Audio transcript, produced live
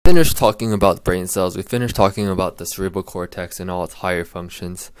finished talking about brain cells. We finished talking about the cerebral cortex and all its higher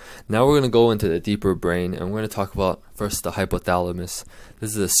functions. Now we're going to go into the deeper brain, and we're going to talk about first the hypothalamus. This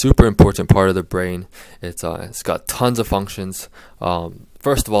is a super important part of the brain. It's got tons of functions.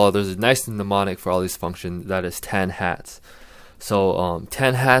 First of all, there's a nice mnemonic for all these functions. That is 10 hats. So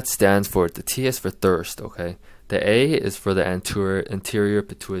 10 hats stands for, the T is for thirst, okay? The A is for the anterior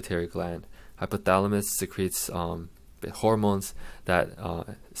pituitary gland. Hypothalamus secretes hormones that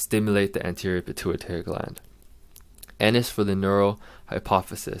stimulate the anterior pituitary gland. N is for the neural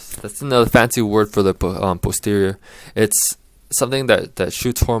hypophysis. That's another fancy word for the posterior. It's something that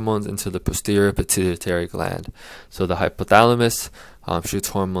shoots hormones into the posterior pituitary gland. So the hypothalamus shoots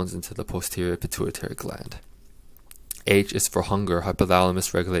hormones into the posterior pituitary gland. H is for hunger.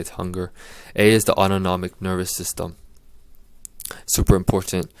 Hypothalamus regulates hunger. A is the autonomic nervous system. Super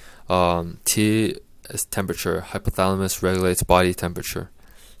important. T is temperature. Hypothalamus regulates body temperature.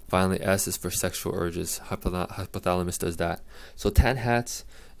 Finally, S is for sexual urges. Hypothalamus does that. So 10 hats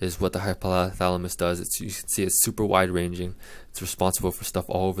is what the hypothalamus does. You can see it's super wide ranging. It's responsible for stuff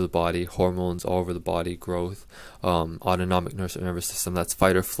all over the body, hormones all over the body, growth, autonomic nervous system, that's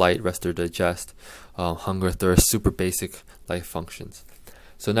fight or flight, rest or digest, hunger, thirst, super basic life functions.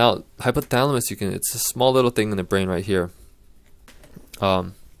 So now hypothalamus, it's a small little thing in the brain right here.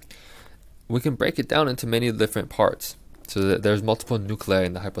 We can break it down into many different parts. So there's multiple nuclei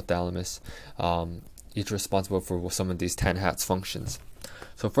in the hypothalamus, each responsible for some of these 10 hats functions.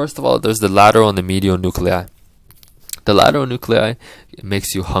 So first of all, there's the lateral and the medial nuclei. The lateral nuclei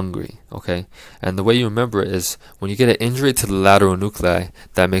makes you hungry, okay? And the way you remember it is when you get an injury to the lateral nuclei,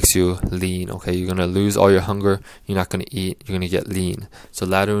 that makes you lean, okay? You're going to lose all your hunger, you're not going to eat, you're going to get lean. So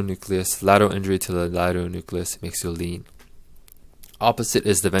lateral injury to the lateral nucleus makes you lean. Opposite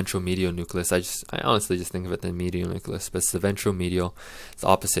is the ventral medial nucleus. I honestly just think of it the medial nucleus, but it's the ventral medial. It's the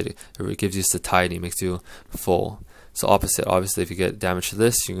opposite. It gives you satiety, makes you full. So opposite, obviously, if you get damage to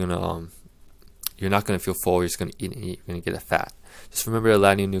this, you're not gonna feel full. You're just gonna eat and eat. You're gonna get a fat. Just remember the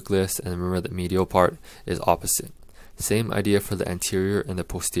lateral nucleus, and remember the medial part is opposite. Same idea for the anterior and the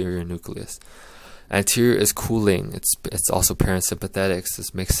posterior nucleus. Anterior is cooling. It's also parasympathetics.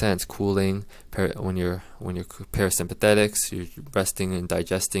 This makes sense. Cooling when you're parasympathetics, you're resting and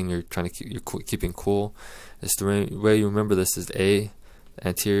digesting. You're trying to keeping cool. It's the way you remember this is A,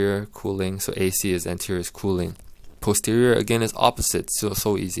 anterior cooling. So AC is anterior is cooling. Posterior again is opposite.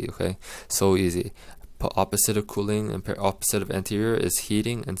 So easy. Okay, so easy. Opposite of cooling and opposite of anterior is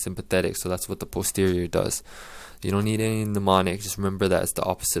heating and sympathetic. So that's what the posterior does. You don't need any mnemonic. Just remember that it's the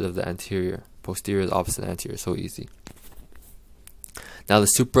opposite of the anterior. Posterior is opposite of anterior. So easy. Now the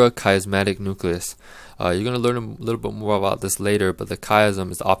suprachiasmatic nucleus. You're gonna learn a little bit more about this later, but the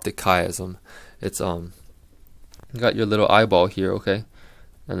chiasm is the optic chiasm. It's you got your little eyeball here, okay,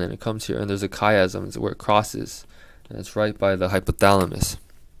 and then it comes here, and there's a chiasm. It's where it crosses, and it's right by the hypothalamus.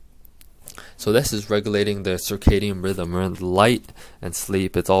 So this is regulating the circadian rhythm. We're in light and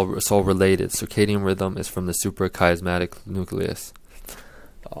sleep. It's all related. Circadian rhythm is from the suprachiasmatic nucleus.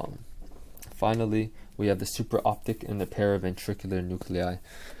 Finally, we have the supraoptic and the paraventricular nuclei.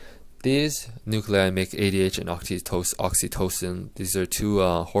 These nuclei make ADH and oxytocin. These are two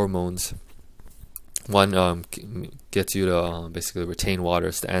hormones. One gets you to basically retain water.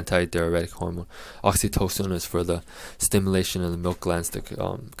 It's the antidiuretic hormone. Oxytocin is for the stimulation of the milk glands to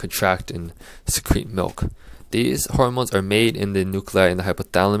contract and secrete milk. These hormones are made in the nuclei in the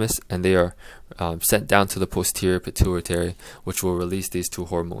hypothalamus, and they are sent down to the posterior pituitary, which will release these two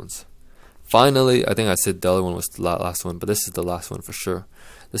hormones. Finally, I think I said the other one was the last one, but this is the last one for sure.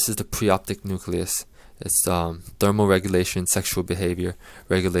 This is the preoptic nucleus. It's thermoregulation, sexual behavior,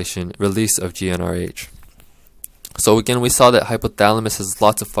 regulation, release of GnRH. So again, we saw that hypothalamus has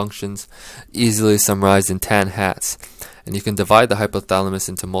lots of functions, easily summarized in 10 hats. And you can divide the hypothalamus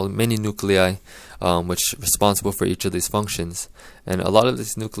into many nuclei, which are responsible for each of these functions. And a lot of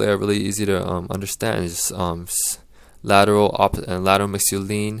these nuclei are really easy to understand. It's lateral makes you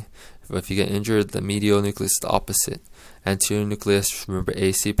lean. If you get injured, the medial nucleus is the opposite. Anterior nucleus, remember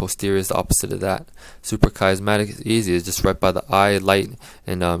AC, posterior is the opposite of that. Suprachiasmatic is easy, it's just right by the eye, light,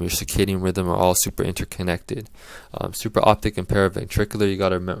 and your circadian rhythm are all super interconnected. Supraoptic and paraventricular, you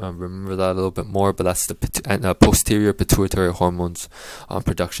gotta remember that a little bit more, but that's the posterior pituitary hormones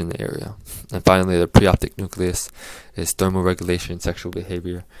production in the area. And finally, the preoptic nucleus is thermoregulation, sexual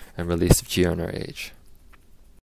behavior, and release of GnRH.